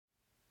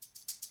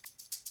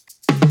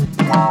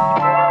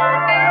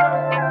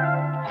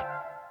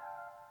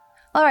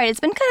All right, it's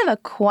been kind of a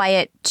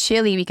quiet,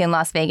 chilly week in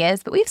Las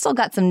Vegas, but we've still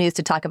got some news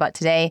to talk about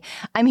today.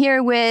 I'm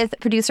here with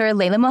producer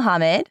Layla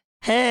Mohammed.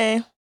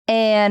 Hey.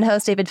 And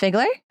host David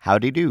Figler.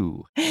 Howdy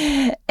do.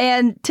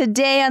 And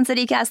today on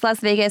CityCast Las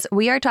Vegas,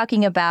 we are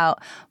talking about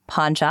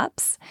pawn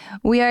shops.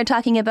 We are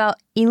talking about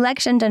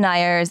election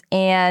deniers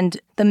and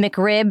the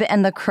McRib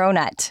and the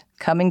Cronut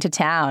coming to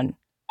town.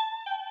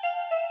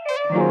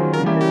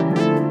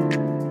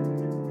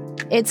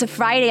 It's a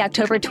Friday,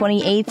 October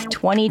 28th,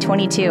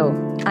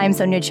 2022. I'm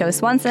Sonia Cho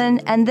Swanson,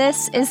 and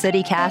this is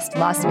CityCast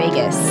Las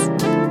Vegas.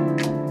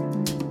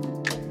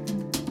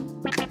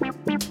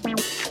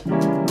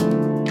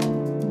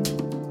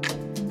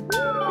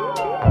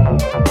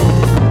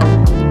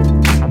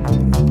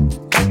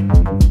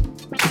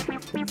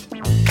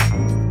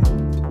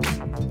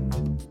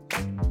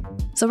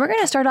 So we're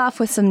going to start off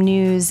with some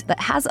news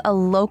that has a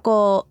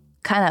local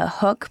kind of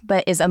hook,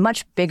 but is a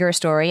much bigger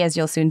story, as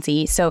you'll soon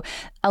see. So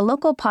a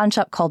local pawn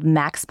shop called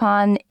Max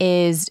Pawn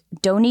is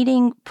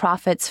donating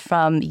profits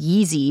from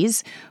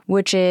Yeezys,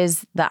 which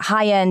is the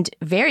high-end,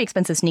 very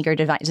expensive sneaker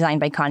designed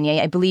by Kanye.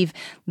 I believe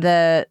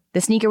the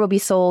sneaker will be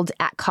sold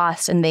at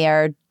cost, and they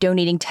are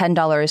donating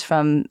 $10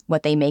 from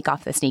what they make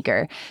off the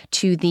sneaker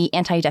to the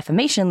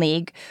Anti-Defamation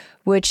League,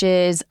 which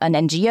is an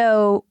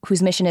NGO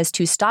whose mission is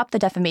to stop the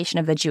defamation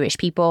of the Jewish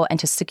people and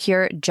to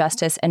secure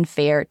justice and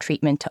fair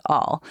treatment to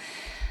all.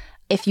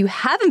 If you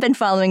haven't been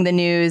following the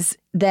news,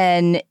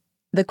 then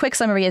the quick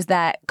summary is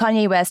that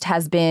Kanye West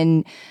has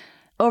been,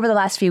 over the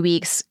last few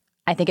weeks,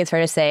 I think it's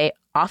fair to say,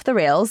 off the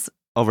rails.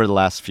 Over the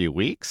last few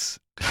weeks?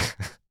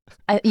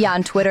 Yeah,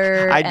 on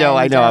Twitter. I know.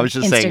 I was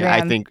just saying, I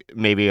Instagram. think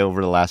maybe over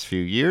the last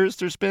few years,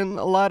 there's been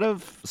a lot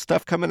of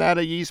stuff coming out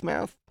of Yee's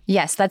mouth.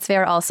 Yes, that's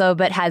fair also,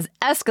 but has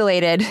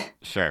escalated.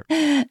 Sure.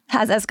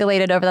 Has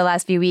escalated over the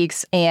last few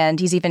weeks, and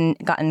he's even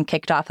gotten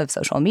kicked off of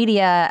social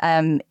media.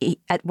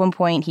 At one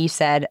point, he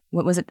said,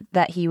 what was it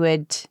that he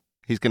would...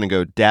 He's going to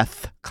go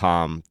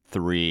DEFCON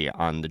 3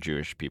 on the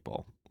Jewish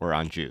people, or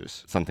on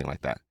Jews, something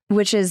like that.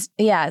 Which is,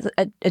 yeah,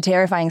 a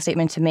terrifying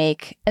statement to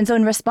make. And so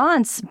in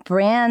response,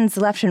 brands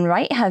left and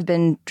right have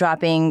been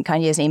dropping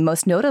Kanye's name,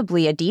 most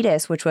notably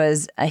Adidas, which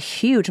was a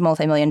huge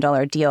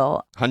multi-million-dollar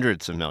deal.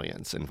 Hundreds of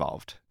millions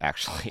involved,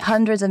 actually.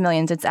 Hundreds of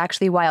millions. It's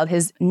actually wild.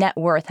 His net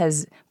worth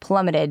has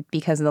plummeted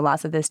because of the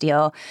loss of this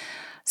deal.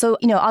 So,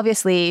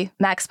 obviously,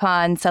 Max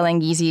Pawn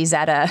selling Yeezys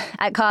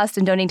at cost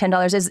and donating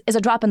 $10 is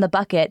a drop in the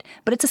bucket,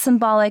 but it's a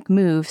symbolic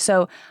move.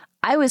 So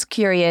I was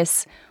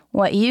curious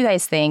what you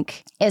guys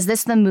think. Is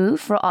this the move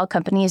for all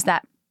companies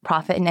that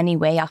profit in any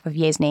way off of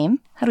Ye's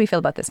name? How do we feel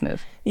about this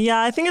move? Yeah,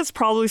 I think it's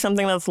probably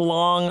something that's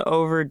long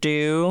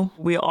overdue.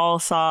 We all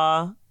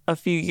saw a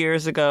few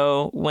years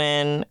ago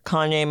when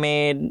Kanye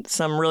made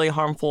some really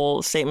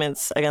harmful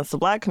statements against the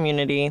Black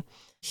community.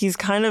 He's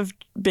kind of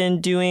been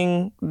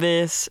doing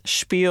this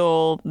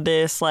spiel,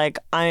 this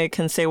I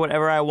can say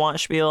whatever I want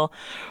spiel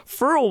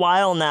for a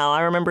while now.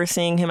 I remember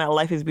seeing him at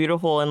Life is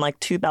Beautiful in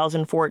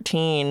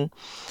 2014,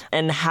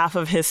 and half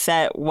of his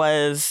set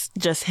was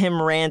just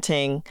him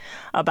ranting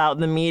about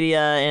the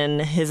media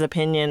and his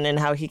opinion and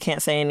how he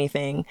can't say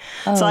anything.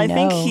 So I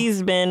think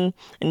he's been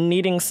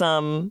needing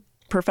some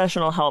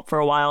professional help for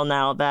a while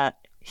now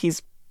that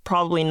he's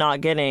probably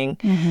not getting.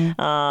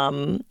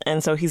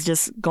 And so he's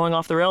just going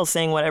off the rails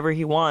saying whatever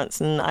he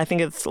wants. And I think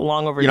it's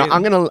long overdue.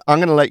 I'm gonna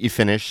let you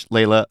finish,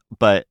 Layla,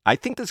 but I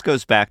think this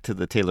goes back to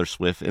the Taylor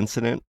Swift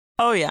incident.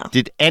 Oh, yeah.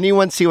 Did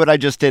anyone see what I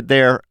just did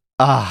there?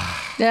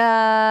 Oh,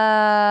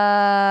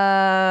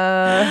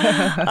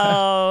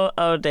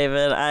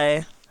 David,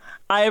 I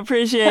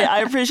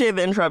appreciate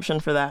the interruption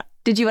for that.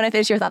 Did you want to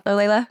finish your thought though,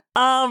 Layla?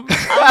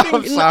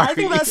 I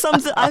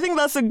think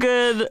that's a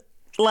good...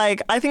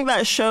 I think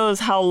that shows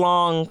how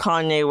long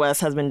Kanye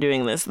West has been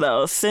doing this,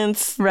 though.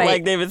 Since,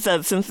 like David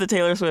said, since the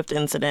Taylor Swift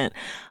incident,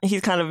 he's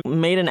kind of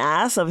made an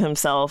ass of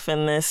himself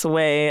in this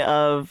way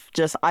of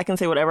just, I can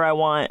say whatever I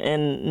want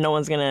and no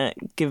one's going to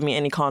give me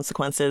any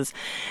consequences.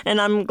 And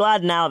I'm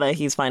glad now that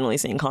he's finally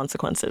seeing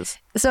consequences.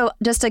 So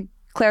just to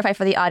clarify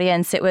for the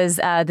audience, it was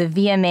the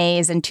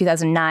VMAs in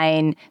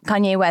 2009.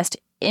 Kanye West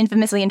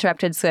infamously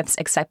interrupted Swift's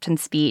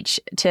acceptance speech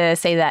to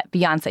say that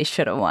Beyonce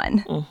should have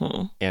won.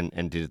 And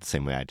did it the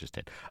same way I just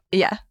did.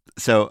 Yeah.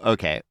 So,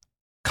 okay.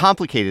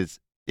 Complicated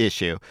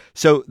issue.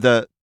 So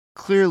the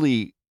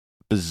clearly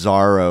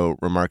bizarro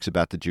remarks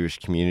about the Jewish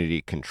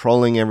community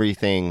controlling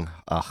everything.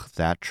 Ugh,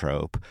 that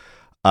trope.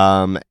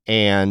 And,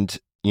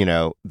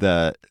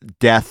 the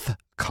death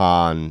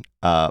con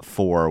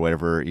for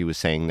whatever he was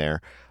saying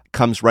there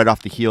comes right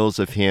off the heels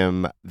of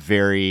him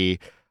very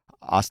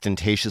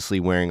ostentatiously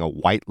wearing a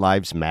White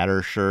Lives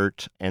Matter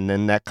shirt. And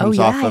then that comes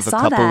off of a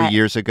couple of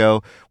years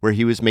ago where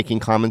he was making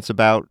comments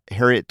about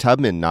Harriet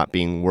Tubman not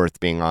being worth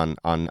being on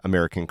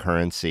American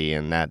currency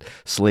and that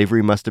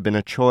slavery must have been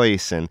a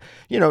choice. And,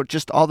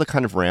 just all the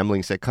kind of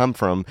ramblings that come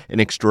from an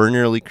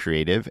extraordinarily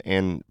creative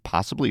and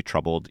possibly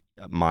troubled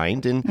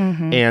mind.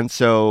 And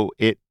so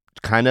it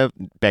kind of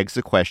begs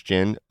the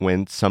question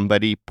when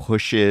somebody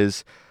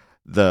pushes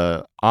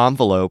the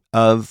envelope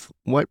of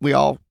what we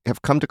all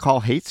have come to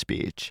call hate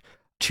speech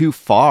too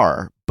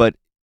far, but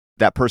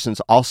that person's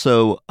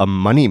also a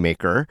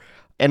moneymaker.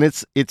 And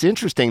it's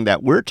interesting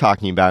that we're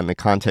talking about in the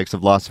context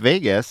of Las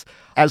Vegas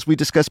as we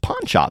discuss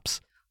pawn shops.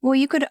 Well,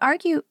 you could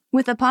argue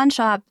with a pawn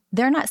shop,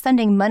 they're not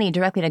sending money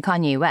directly to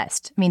Kanye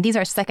West. I mean, these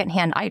are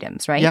secondhand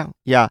items, right?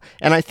 Yeah.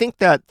 And I think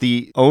that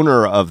the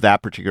owner of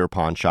that particular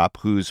pawn shop,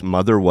 whose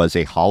mother was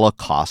a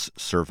Holocaust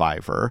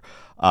survivor,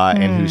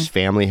 and whose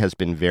family has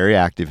been very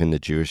active in the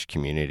Jewish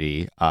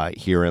community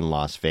here in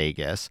Las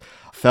Vegas,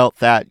 felt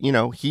that,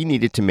 he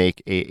needed to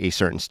make a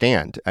certain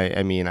stand.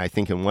 I mean, I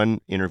think in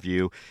one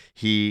interview,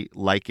 he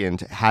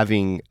likened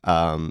having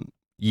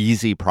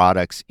Yeezy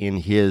products in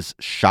his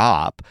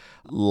shop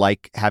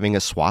like having a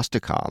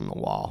swastika on the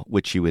wall,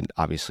 which you would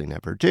obviously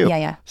never do.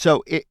 Yeah.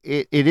 So it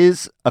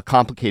is a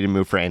complicated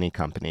move for any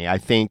company. I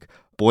think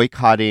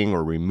boycotting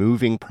or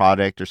removing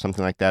product or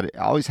something like that, it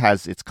always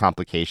has its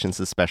complications,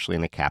 especially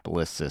in a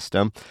capitalist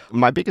system.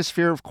 My biggest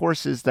fear, of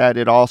course, is that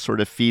it all sort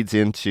of feeds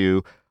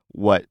into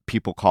what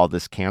people call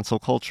this cancel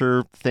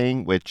culture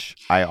thing, which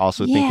I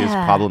also think is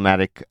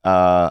problematic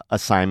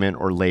assignment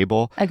or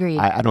label. Agreed.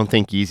 I don't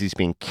think Yeezy's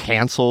being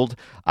canceled.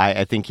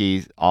 I think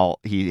he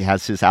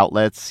has his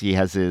outlets, he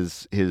has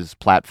his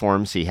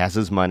platforms, he has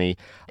his money,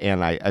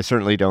 and I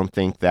certainly don't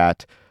think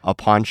that a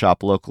pawn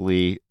shop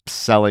locally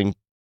selling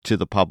to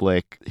the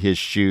public his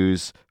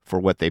shoes for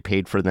what they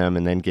paid for them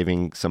and then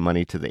giving some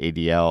money to the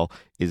ADL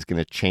is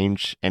going to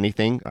change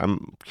anything.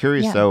 I'm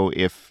curious, though,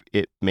 if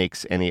it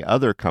makes any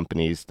other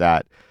companies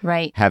that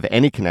have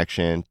any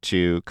connection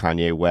to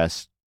Kanye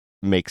West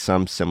make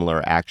some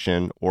similar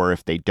action, or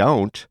if they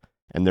don't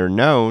and they're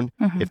known,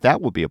 if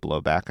that will be a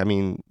blowback. I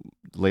mean,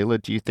 Layla,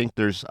 do you think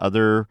there's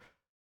other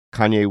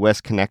Kanye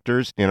West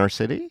connectors in our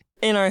city?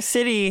 In our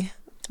city,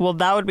 well,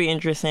 that would be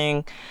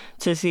interesting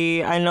to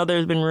see. I know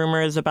there's been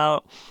rumors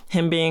about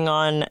him being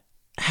on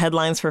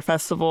headlines for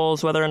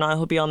festivals, whether or not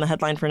he'll be on the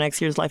headline for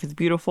next year's Life is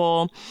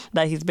Beautiful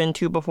that he's been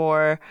to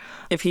before,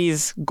 if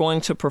he's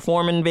going to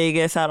perform in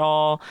Vegas at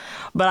all.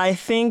 But I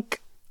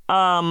think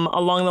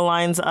along the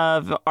lines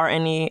of, are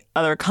any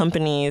other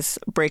companies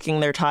breaking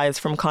their ties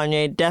from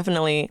Kanye?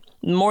 Definitely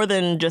more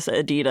than just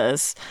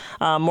Adidas.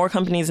 More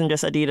companies than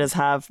just Adidas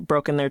have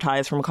broken their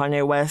ties from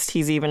Kanye West.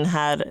 He's even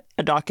had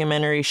a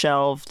documentary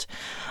shelved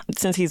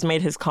since he's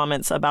made his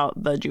comments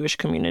about the Jewish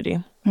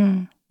community.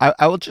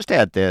 I will just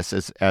add this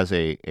as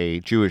a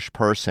Jewish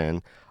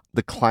person,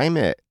 the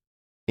climate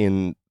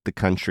in the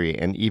country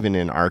and even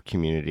in our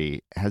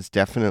community has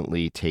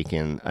definitely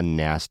taken a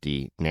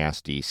nasty,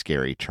 nasty,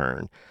 scary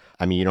turn.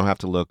 I mean, you don't have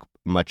to look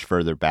much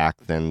further back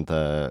than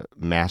the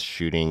mass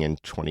shooting in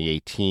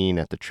 2018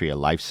 at the Tree of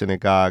Life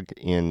Synagogue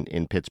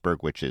in Pittsburgh,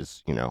 which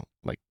is,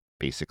 like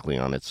basically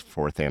on its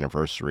 4th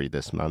anniversary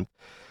this month,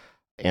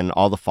 and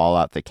all the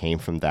fallout that came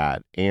from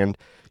that. And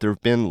there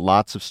have been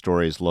lots of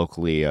stories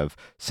locally of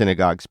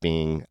synagogues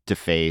being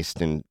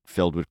defaced and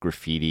filled with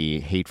graffiti,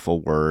 hateful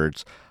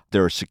words.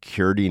 There is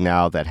security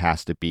now that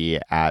has to be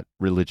at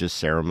religious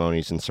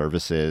ceremonies and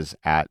services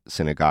at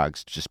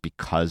synagogues just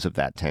because of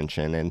that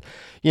tension. And,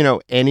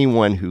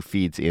 anyone who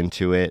feeds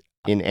into it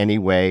in any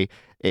way,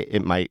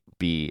 it might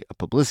be a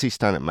publicity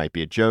stunt, it might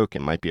be a joke,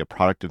 it might be a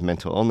product of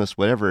mental illness,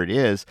 whatever it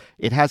is,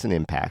 it has an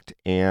impact.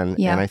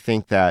 And I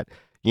think that,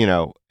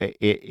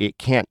 it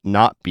can't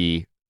not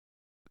be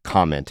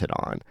commented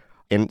on.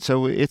 And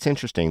so it's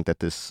interesting that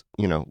this,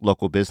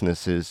 local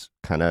businesses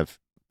kind of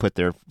put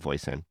their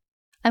voice in.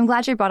 I'm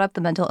glad you brought up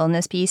the mental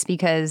illness piece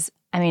because,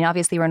 I mean,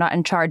 obviously we're not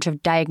in charge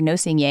of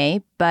diagnosing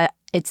Ye, but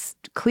it's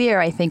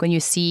clear, I think, when you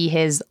see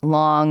his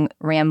long,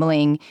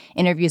 rambling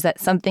interviews that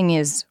something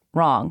is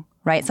wrong,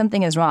 right?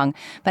 Something is wrong.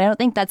 But I don't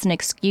think that's an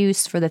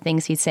excuse for the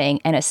things he's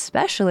saying. And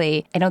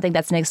especially, I don't think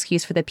that's an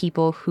excuse for the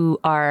people who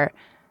are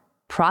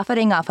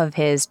profiting off of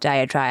his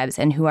diatribes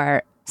and who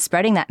are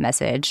spreading that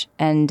message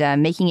and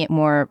making it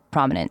more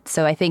prominent.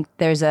 So I think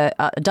there's a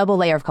double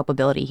layer of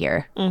culpability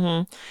here.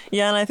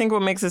 Yeah, and I think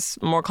what makes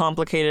this more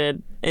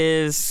complicated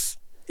is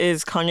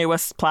Kanye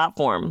West's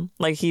platform.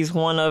 Like, he's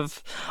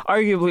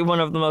arguably one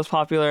of the most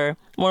popular,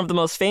 one of the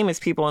most famous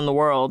people in the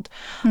world.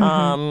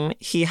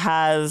 He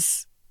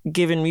has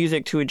given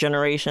music to a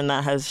generation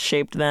that has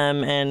shaped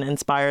them and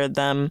inspired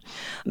them.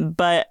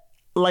 But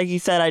like you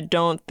said, I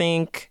don't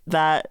think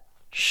that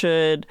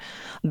should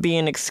be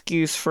an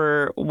excuse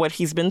for what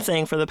he's been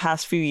saying for the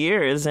past few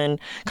years and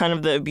kind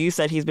of the abuse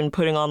that he's been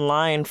putting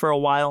online for a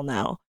while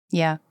now.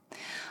 Yeah.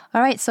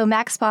 All right. So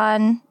Max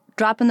Pawn,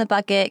 drop in the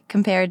bucket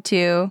compared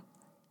to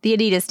the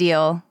Adidas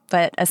deal,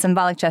 but a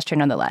symbolic gesture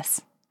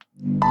nonetheless.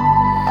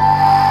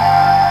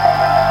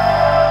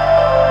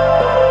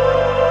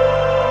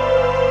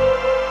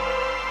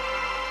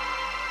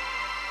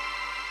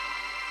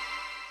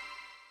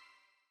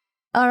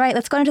 All right,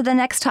 let's go into the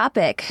next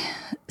topic.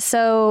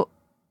 So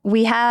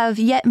we have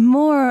yet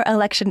more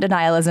election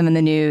denialism in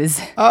the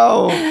news.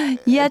 Oh,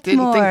 yet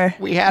more. Think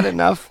we had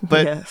enough,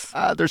 but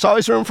there's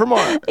always room for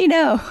more. You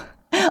know,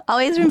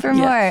 always room for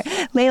more.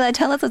 Layla,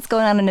 tell us what's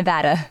going on in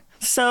Nevada.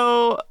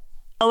 So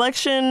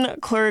Election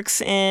clerks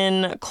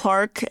in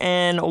Clark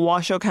and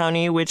Washoe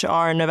County, which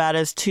are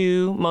Nevada's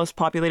two most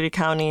populated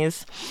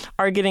counties,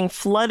 are getting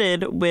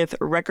flooded with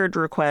record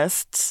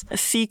requests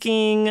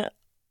seeking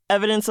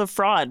evidence of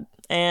fraud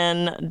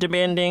and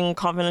demanding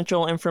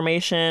confidential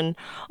information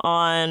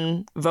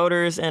on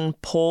voters and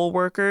poll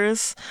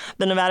workers.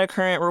 The Nevada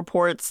Current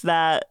reports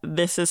that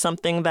this is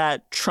something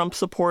that Trump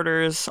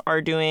supporters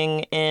are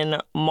doing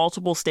in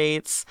multiple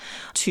states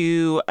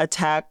to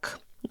attack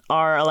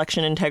our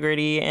election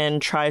integrity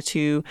and try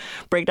to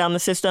break down the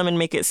system and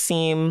make it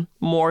seem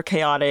more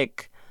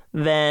chaotic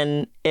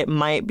than it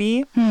might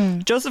be.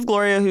 Joseph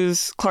Gloria,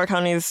 who's Clark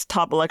County's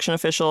top election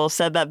official,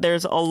 said that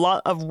there's a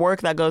lot of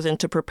work that goes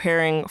into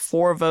preparing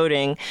for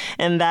voting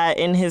and that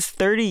in his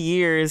 30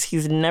 years,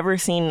 he's never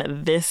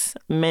seen this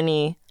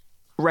many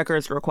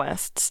records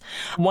requests.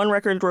 One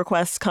record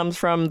request comes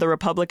from the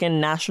Republican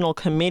National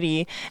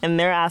Committee, and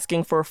they're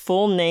asking for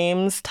full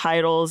names,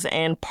 titles,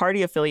 and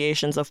party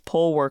affiliations of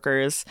poll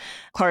workers.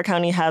 Clark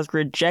County has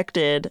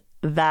rejected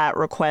that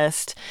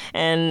request,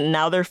 and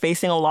now they're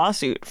facing a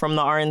lawsuit from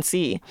the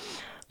RNC.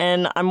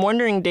 And I'm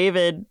wondering,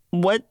 David,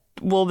 what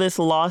will this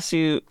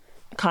lawsuit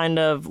kind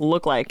of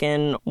look like,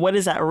 and what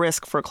is at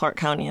risk for Clark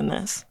County in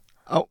this?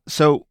 Oh,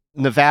 so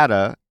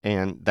Nevada,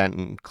 and that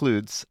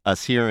includes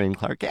us here in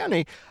Clark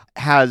County,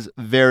 has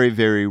very,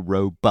 very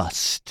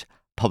robust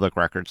public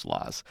records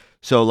laws.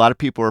 So a lot of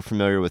people are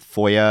familiar with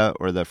FOIA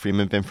or the Freedom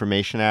of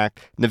Information Act.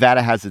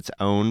 Nevada has its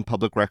own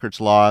public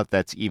records law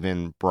that's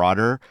even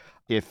broader.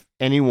 If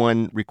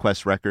anyone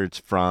requests records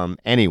from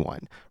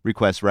anyone,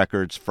 requests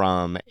records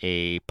from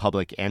a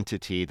public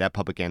entity, that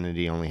public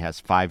entity only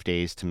has 5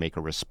 days to make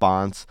a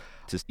response,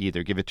 to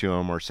either give it to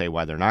them or say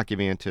why they're not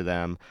giving it to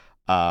them,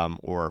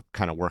 or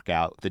kind of work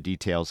out the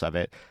details of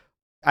it.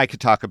 I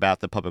could talk about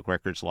the public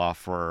records law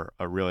for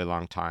a really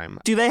long time.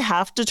 Do they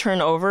have to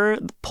turn over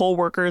poll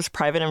workers'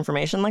 private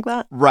information like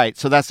that? Right.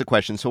 So that's the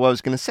question. So what I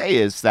was going to say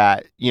is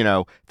that,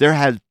 there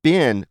have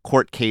been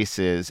court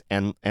cases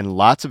and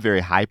lots of very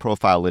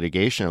high-profile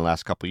litigation in the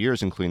last couple of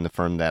years, including the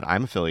firm that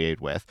I'm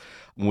affiliated with,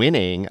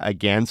 winning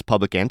against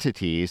public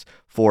entities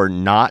for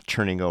not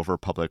turning over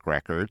public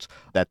records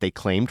that they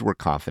claimed were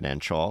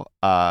confidential,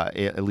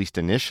 at least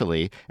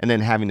initially, and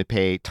then having to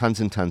pay tons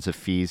and tons of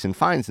fees and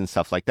fines and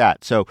stuff like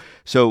that.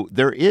 So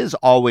there is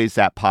always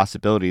that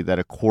possibility that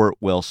a court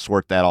will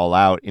sort that all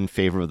out in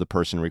favor of the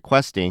person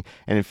requesting.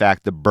 And in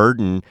fact, the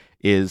burden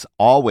is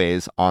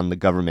always on the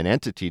government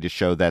entity to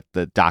show that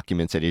the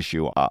documents at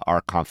issue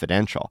are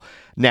confidential.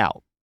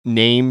 Now,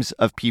 names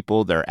of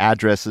people, their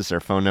addresses, their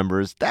phone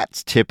numbers,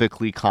 that's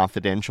typically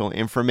confidential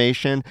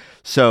information.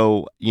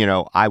 So,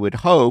 I would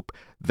hope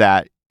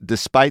that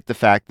despite the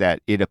fact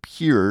that it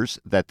appears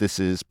that this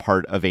is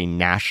part of a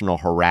national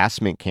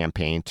harassment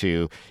campaign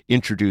to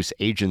introduce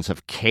agents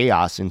of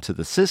chaos into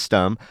the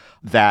system,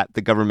 that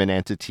the government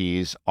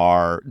entities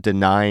are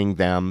denying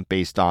them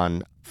based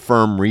on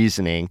firm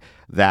reasoning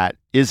that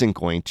isn't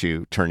going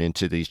to turn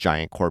into these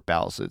giant court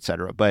battles, et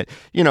cetera. But,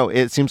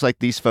 it seems like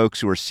these folks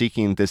who are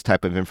seeking this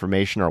type of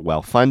information are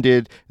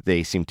well-funded.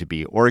 They seem to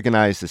be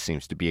organized. This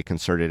seems to be a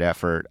concerted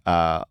effort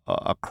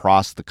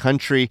across the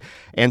country.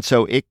 And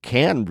so it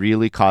can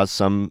really cause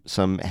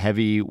some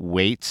heavy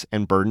weights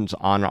and burdens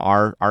on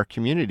our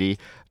community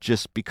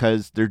just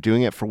because they're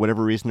doing it for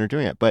whatever reason they're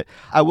doing it. But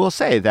I will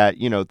say that,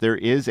 there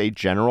is a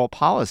general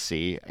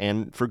policy,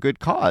 and for good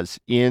cause,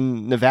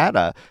 in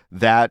Nevada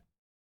that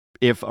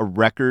if a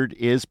record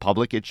is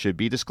public, it should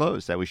be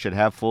disclosed, that we should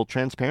have full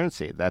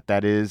transparency,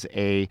 that is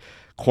a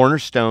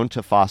cornerstone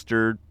to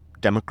foster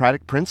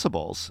democratic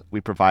principles. We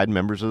provide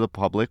members of the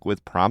public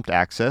with prompt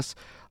access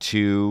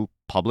to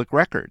public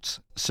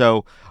records.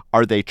 So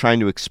are they trying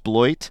to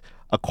exploit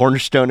a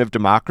cornerstone of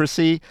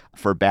democracy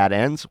for bad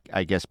ends?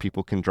 I guess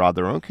people can draw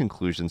their own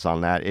conclusions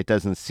on that. It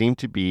doesn't seem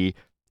to be,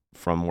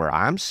 from where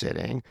I'm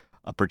sitting,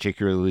 a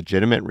particularly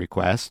legitimate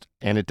request.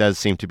 And it does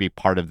seem to be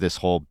part of this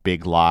whole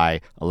big lie,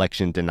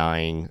 election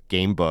denying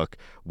game book,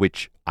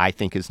 which I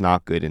think is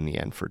not good in the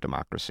end for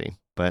democracy.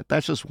 But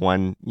that's just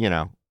one,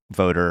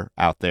 voter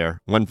out there,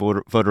 one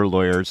voter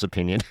lawyer's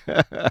opinion.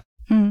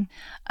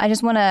 I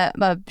just want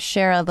to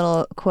share a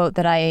little quote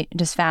that I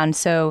just found.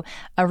 So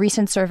a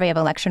recent survey of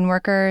election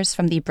workers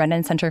from the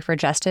Brennan Center for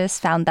Justice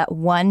found that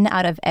 1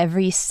 out of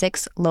every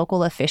 6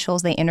 local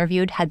officials they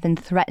interviewed had been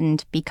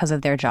threatened because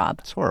of their job.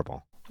 It's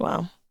horrible.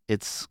 Wow.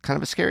 It's kind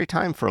of a scary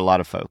time for a lot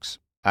of folks.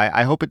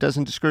 I hope it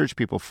doesn't discourage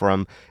people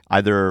from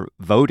either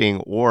voting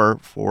or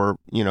for,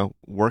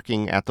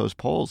 working at those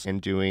polls and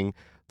doing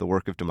the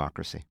work of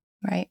democracy.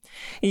 Right.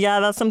 Yeah,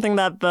 that's something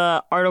that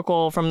the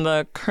article from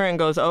the Current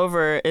goes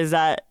over, is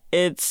that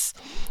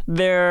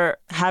they're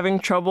having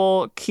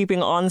trouble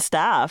keeping on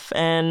staff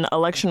and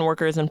election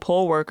workers and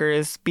poll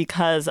workers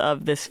because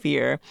of this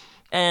fear.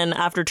 And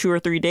after 2 or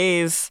 3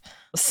 days,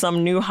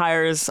 some new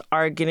hires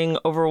are getting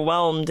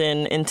overwhelmed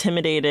and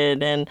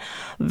intimidated, and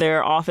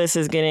their office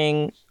is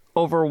getting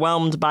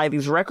overwhelmed by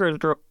these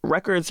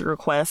records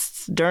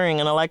requests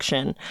during an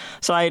election.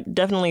 So I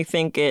definitely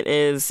think it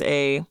is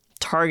a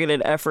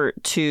targeted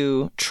effort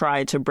to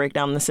try to break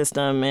down the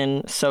system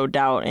and sow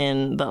doubt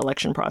in the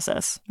election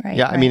process. Right.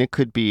 Yeah, I mean, it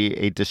could be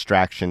a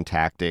distraction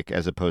tactic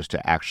as opposed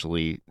to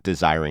actually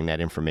desiring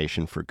that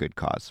information for good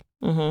cause.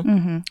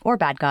 Or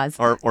bad cause.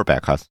 Or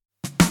bad cause.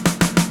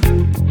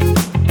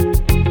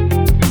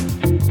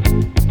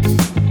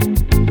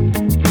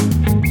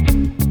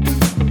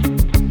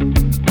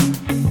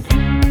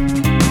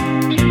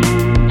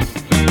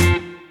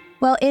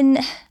 Well, in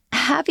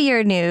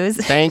happier news,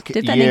 Thank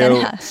depending on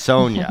you,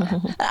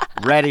 Sonia.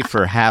 Ready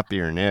for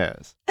happier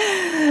news.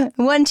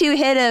 1-2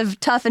 hit of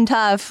tough and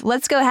tough.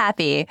 Let's go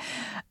happy.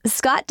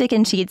 Scott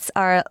Dickensheets,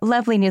 our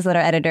lovely newsletter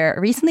editor,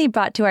 recently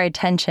brought to our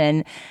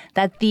attention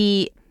that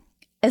the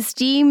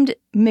esteemed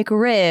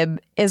McRib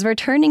is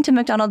returning to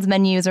McDonald's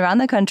menus around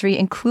the country,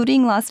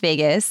 including Las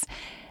Vegas,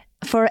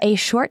 for a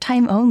short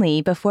time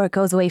only before it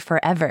goes away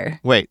forever.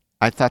 Wait,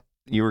 I thought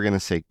you were going to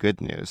say good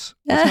news.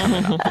 What's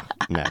coming up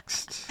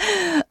next?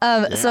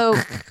 So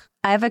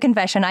I have a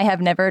confession. I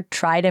have never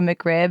tried a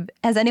McRib.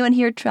 Has anyone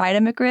here tried a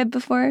McRib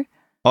before?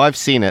 Oh, I've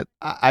seen it.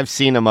 I've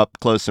seen them up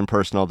close and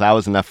personal. That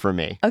was enough for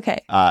me.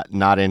 Okay.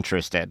 Not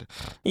interested.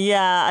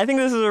 Yeah, I think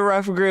this is a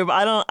rough group.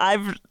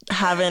 I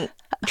haven't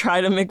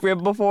tried a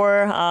McRib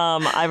before.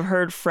 I've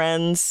heard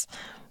friends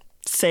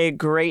say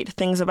great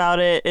things about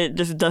it. It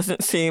just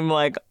doesn't seem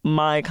like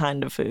my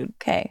kind of food.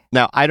 Okay.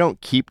 Now, I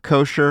don't keep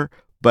kosher,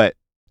 but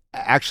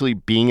actually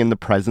being in the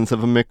presence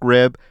of a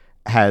McRib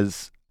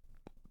has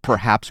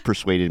perhaps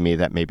persuaded me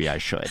that maybe I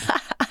should.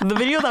 The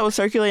video that was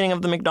circulating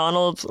of the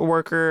McDonald's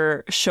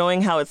worker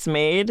showing how it's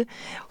made.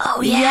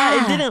 Oh,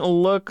 Yeah, it didn't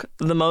look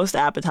the most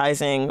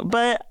appetizing,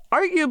 but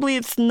arguably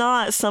it's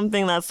not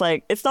something that's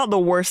like, it's not the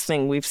worst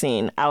thing we've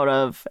seen out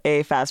of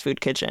a fast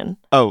food kitchen.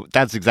 Oh,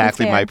 that's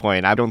exactly That's my fair.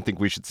 point. I don't think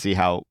we should see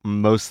how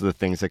most of the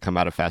things that come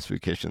out of fast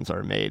food kitchens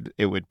are made.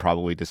 It would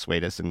probably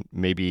dissuade us, and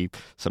maybe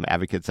some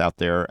advocates out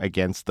there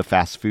against the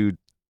fast food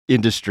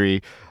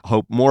industry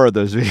hope more of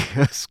those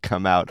videos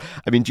come out.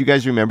 I mean, do you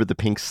guys remember the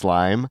pink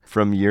slime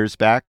from years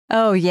back?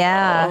 Oh,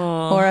 yeah.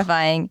 Oh.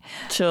 Horrifying.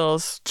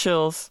 Chills.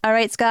 All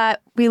right, Scott,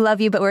 we love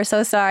you, but we're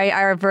so sorry.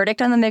 Our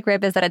verdict on the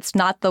McRib is that it's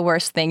not the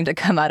worst thing to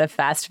come out of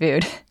fast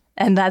food.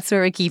 And that's where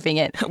we're keeping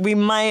it. We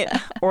might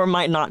or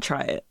might not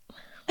try it.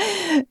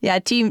 Yeah,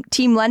 team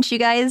lunch, you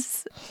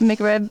guys.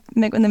 McRib,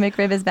 when the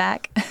McRib is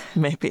back.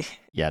 Maybe.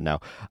 Yeah, no.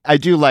 I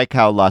do like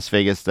how Las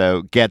Vegas,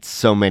 though, gets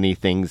so many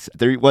things.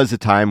 There was a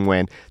time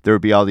when there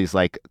would be all these,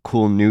 like,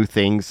 cool new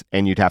things,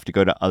 and you'd have to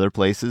go to other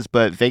places.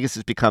 But Vegas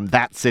has become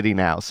that city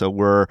now. So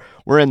we're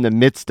in the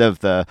midst of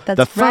the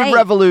food right.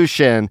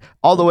 revolution,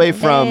 all the way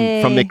from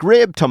Hey.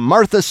 McRib to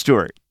Martha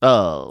Stewart.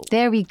 Oh.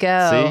 There we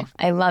go. See?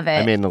 I love it.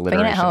 I made an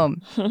Bringing it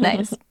alliteration. home.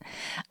 Nice.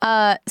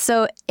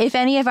 So if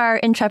any of our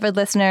intrepid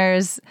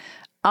listeners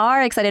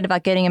are excited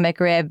about getting a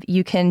McRib,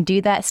 you can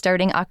do that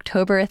starting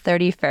October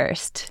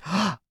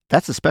 31st.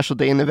 That's a special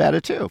day in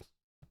Nevada, too.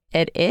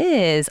 It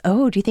is.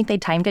 Oh, do you think they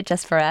timed it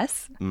just for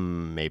us?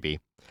 Maybe.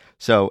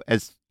 So,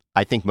 as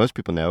I think most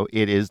people know,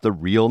 it is the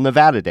real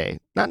Nevada Day.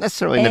 Not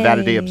necessarily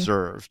Nevada Day Hey.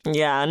 observed.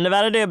 Yeah,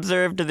 Nevada Day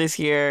observed this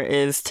year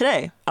is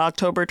today,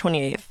 October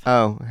 28th.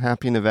 Oh,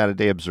 happy Nevada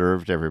Day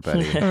observed,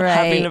 everybody. Right.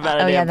 Happy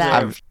Nevada Day yeah,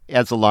 that. observed.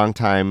 As a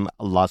longtime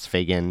Las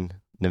Vegan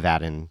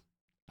Nevadan,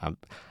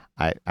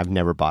 I've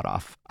never bought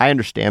off. I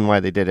understand why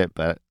they did it,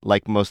 but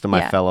like most of my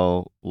Yeah.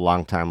 fellow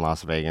longtime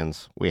Las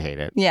Vegans, we hate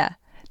it. Yeah.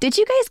 Did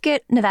you guys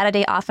get Nevada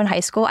Day off in high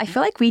school? I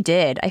feel like we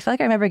did. I feel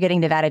like I remember getting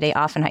Nevada Day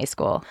off in high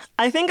school.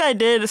 I think I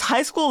did.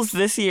 High school's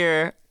this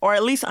year, or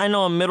at least I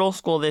know a middle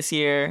school this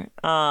year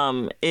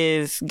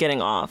is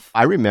getting off.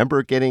 I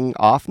remember getting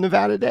off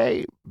Nevada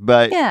Day,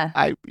 but Yeah.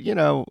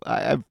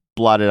 I've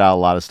blotted out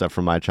a lot of stuff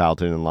from my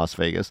childhood in Las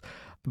Vegas.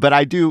 But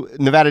I do,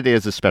 Nevada Day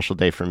is a special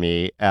day for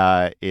me.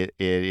 It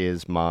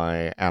is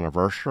my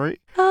anniversary.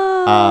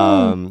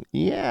 Oh.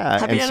 Yeah.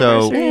 Happy and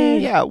so, anniversary.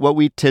 yeah, what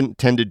we tend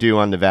to do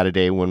on Nevada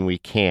Day when we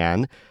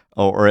can,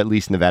 or at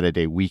least Nevada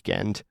Day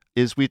weekend,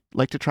 is we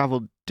like to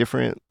travel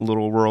different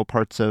little rural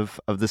parts of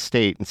the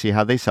state and see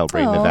how they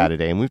celebrate Aw. Nevada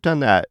Day. And we've done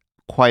that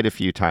quite a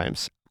few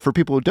times. For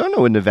people who don't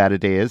know what Nevada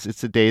Day is, it's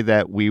the day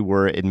that we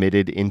were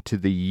admitted into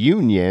the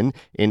Union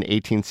in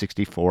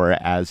 1864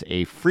 as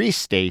a free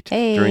state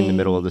during the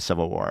middle of the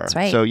Civil War. That's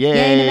right. So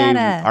Yay,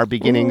 Nevada. our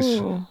beginnings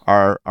Ooh.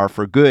 are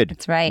for good.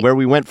 That's right. Where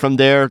we went from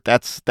there,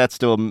 that's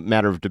still a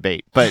matter of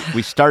debate. But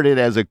we started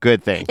as a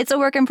good thing. It's a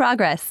work in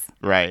progress.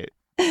 Right.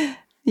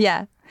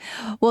 Yeah.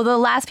 Well, the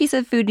last piece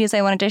of food news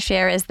I wanted to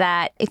share is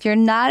that if you're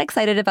not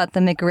excited about the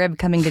McRib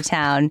coming to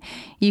town,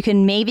 you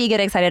can maybe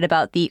get excited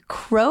about the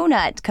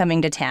Cronut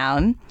coming to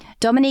town.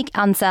 Dominique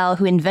Ansel,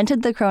 who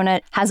invented the Cronut,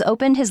 has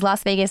opened his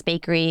Las Vegas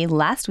bakery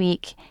last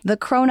week. The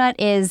Cronut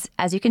is,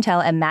 as you can tell,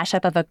 a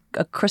mashup of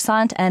a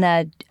croissant and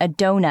a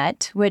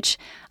donut, which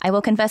I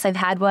will confess I've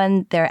had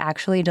one. They're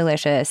actually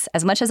delicious.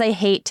 As much as I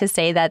hate to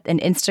say that an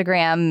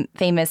Instagram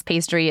famous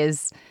pastry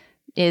is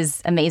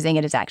amazing,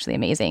 it is actually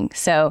amazing.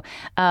 So,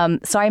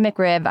 sorry,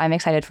 McRib, I'm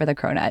excited for the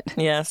Cronut.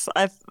 Yes,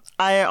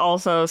 I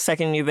also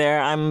second you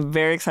there. I'm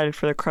very excited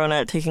for the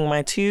cronut, taking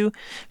my two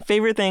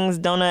favorite things,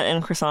 donut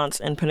and croissants,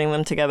 and putting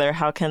them together.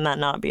 How can that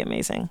not be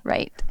amazing?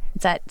 Right.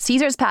 It's at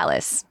Caesar's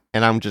Palace.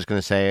 And I'm just going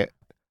to say,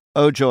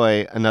 oh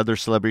joy, another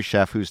celebrity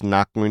chef who's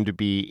not going to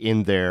be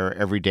in there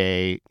every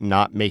day,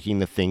 not making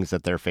the things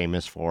that they're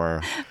famous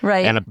for.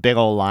 Right. And a big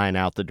old line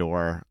out the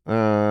door.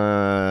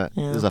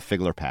 This is a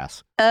Figler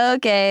pass.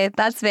 Okay,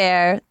 that's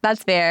fair.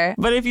 That's fair.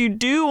 But if you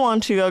do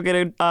want to go get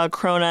a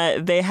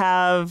cronut, they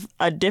have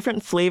a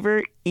different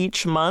flavor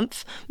each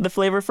month. The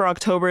flavor for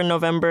October and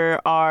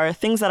November are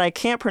things that I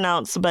can't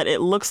pronounce, but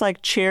it looks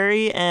like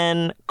cherry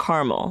and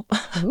caramel.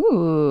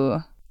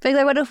 Ooh.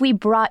 Figler, what if we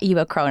brought you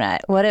a cronut?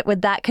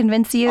 Would that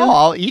convince you? Oh,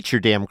 I'll eat your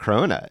damn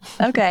cronut.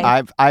 Okay.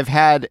 I've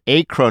had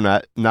a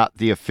cronut, not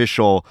the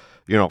official,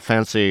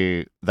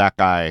 fancy that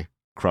guy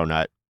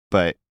cronut,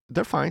 but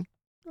they're fine.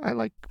 I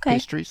like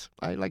pastries.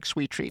 I like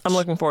sweet treats. I'm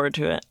looking forward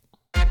to it.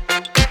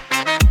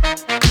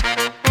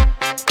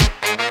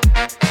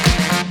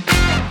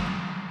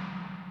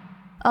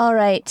 All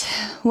right.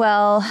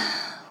 Well,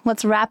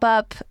 let's wrap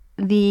up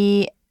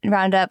the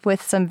roundup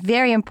with some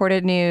very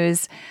important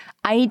news.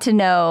 I need to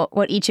know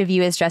what each of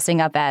you is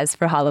dressing up as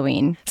for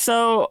Halloween.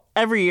 So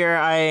every year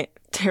I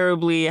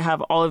terribly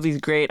have all of these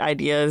great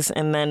ideas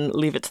and then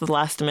leave it to the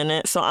last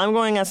minute. So I'm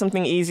going as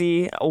something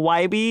easy.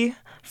 Wybie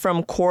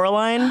from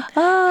Coraline,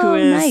 who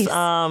is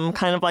nice.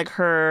 kind of like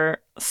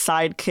her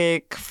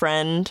sidekick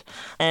friend.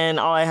 And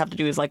all I have to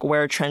do is like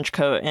wear a trench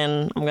coat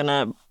and I'm going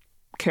to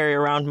carry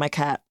around my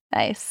cat.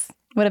 Nice.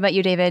 What about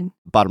you, David?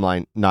 Bottom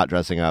line, not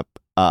dressing up.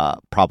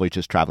 Probably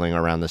just traveling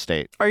around the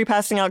state. Are you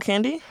passing out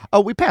candy? Oh,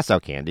 we pass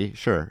out candy,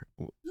 sure.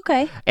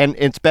 Okay. And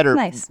it's better.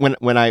 Nice. When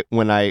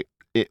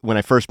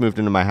I first moved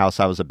into my house,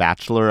 I was a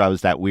bachelor. I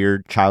was that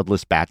weird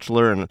childless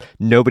bachelor, and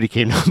nobody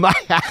came to my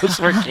house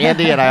for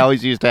candy. And I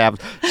always used to have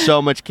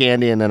so much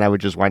candy, and then I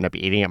would just wind up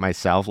eating it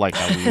myself like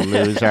a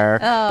loser.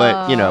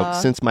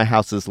 But since my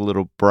house is a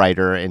little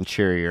brighter and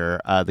cheerier,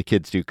 the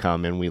kids do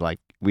come, and we like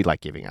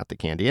giving out the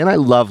candy. And I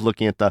love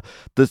looking at the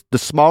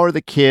smaller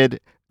the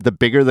kid, the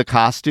bigger the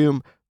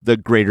costume, the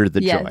greater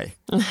the joy.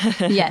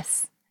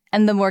 Yes.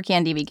 And the more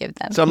candy we give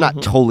them. So I'm not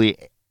totally,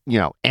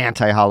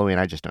 anti-Halloween.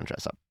 I just don't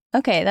dress up.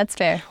 Okay, that's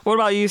fair. What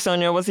about you,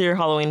 Sonia? What's your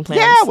Halloween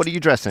plans? Yeah, what are you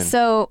dressing?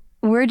 So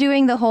we're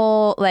doing the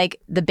whole,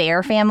 the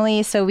bear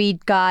family. So we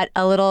got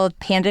a little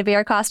panda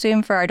bear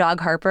costume for our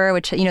dog Harper,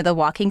 which, the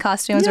walking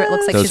costumes where it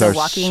looks like Those she's are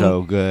walking.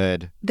 so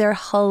good. They're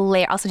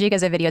hilarious. I'll send you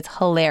guys a video. It's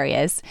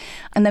hilarious.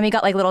 And then we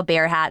got little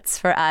bear hats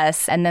for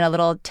us and then a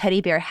little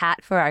teddy bear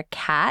hat for our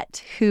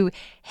cat who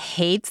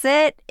hates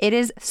it. It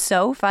is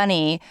so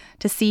funny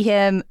to see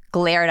him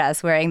glare at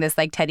us wearing this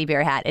teddy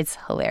bear hat. It's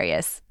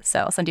hilarious. So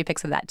I'll send you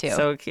pics of that too.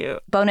 So cute.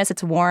 Bonus,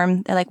 it's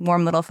warm. They're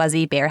warm little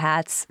fuzzy bear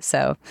hats.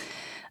 So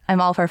I'm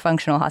all for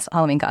functional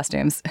Halloween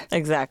costumes.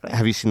 Exactly.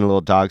 Have you seen the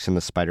little dogs in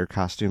the spider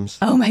costumes?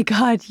 Oh my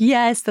God,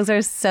 yes. Those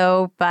are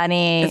so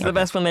funny. It's the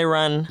best when they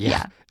run.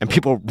 Yeah. And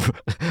people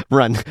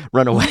run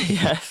away.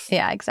 Yes.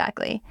 Yeah,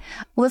 exactly.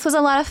 Well, this was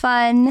a lot of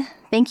fun.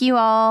 Thank you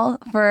all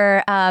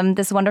for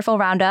this wonderful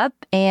roundup,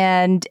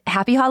 and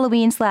happy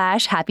Halloween /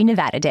 happy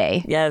Nevada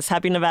Day. Yes,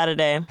 happy Nevada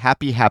Day.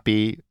 Happy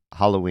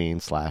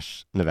Halloween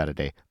 / Nevada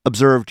Day.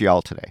 Observed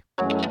y'all today.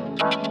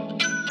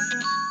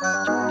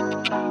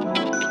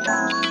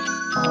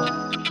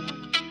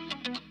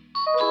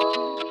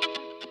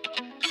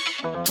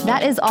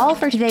 That is all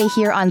for today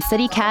here on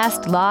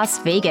CityCast Las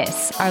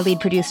Vegas. Our lead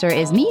producer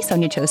is me,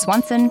 Sonia Cho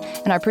Swanson,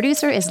 and our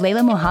producer is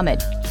Layla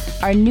Mohammed.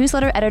 Our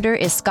newsletter editor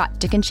is Scott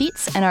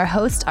Dickensheets, and our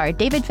hosts are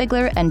David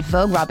Figler and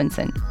Vogue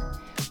Robinson.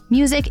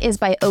 Music is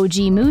by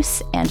OG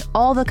Moose and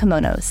All the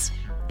Kimonos.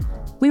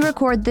 We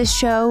record this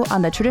show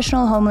on the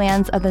traditional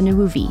homelands of the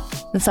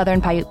Nuwuvi, the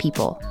Southern Paiute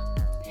people.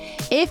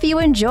 If you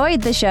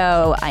enjoyed the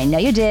show, I know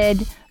you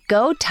did,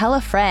 go tell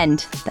a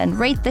friend, then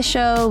rate the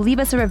show, leave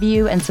us a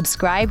review, and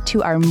subscribe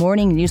to our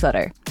morning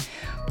newsletter.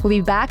 We'll be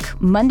back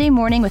Monday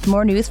morning with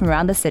more news from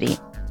around the city.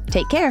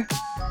 Take care.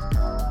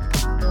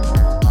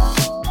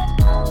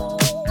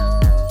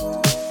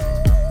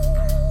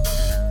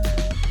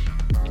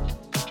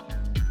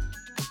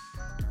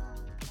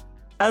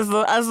 As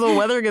the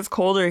weather gets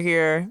colder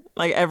here,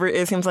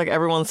 it seems like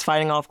everyone's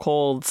fighting off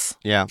colds.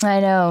 Yeah.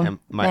 I know.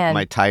 And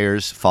my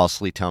tires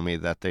falsely tell me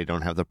that they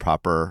don't have the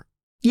proper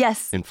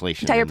Yes.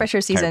 inflation. Tire and pressure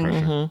season.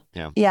 pressure. Mm-hmm.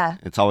 Yeah. Yeah.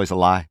 It's always a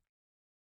lie.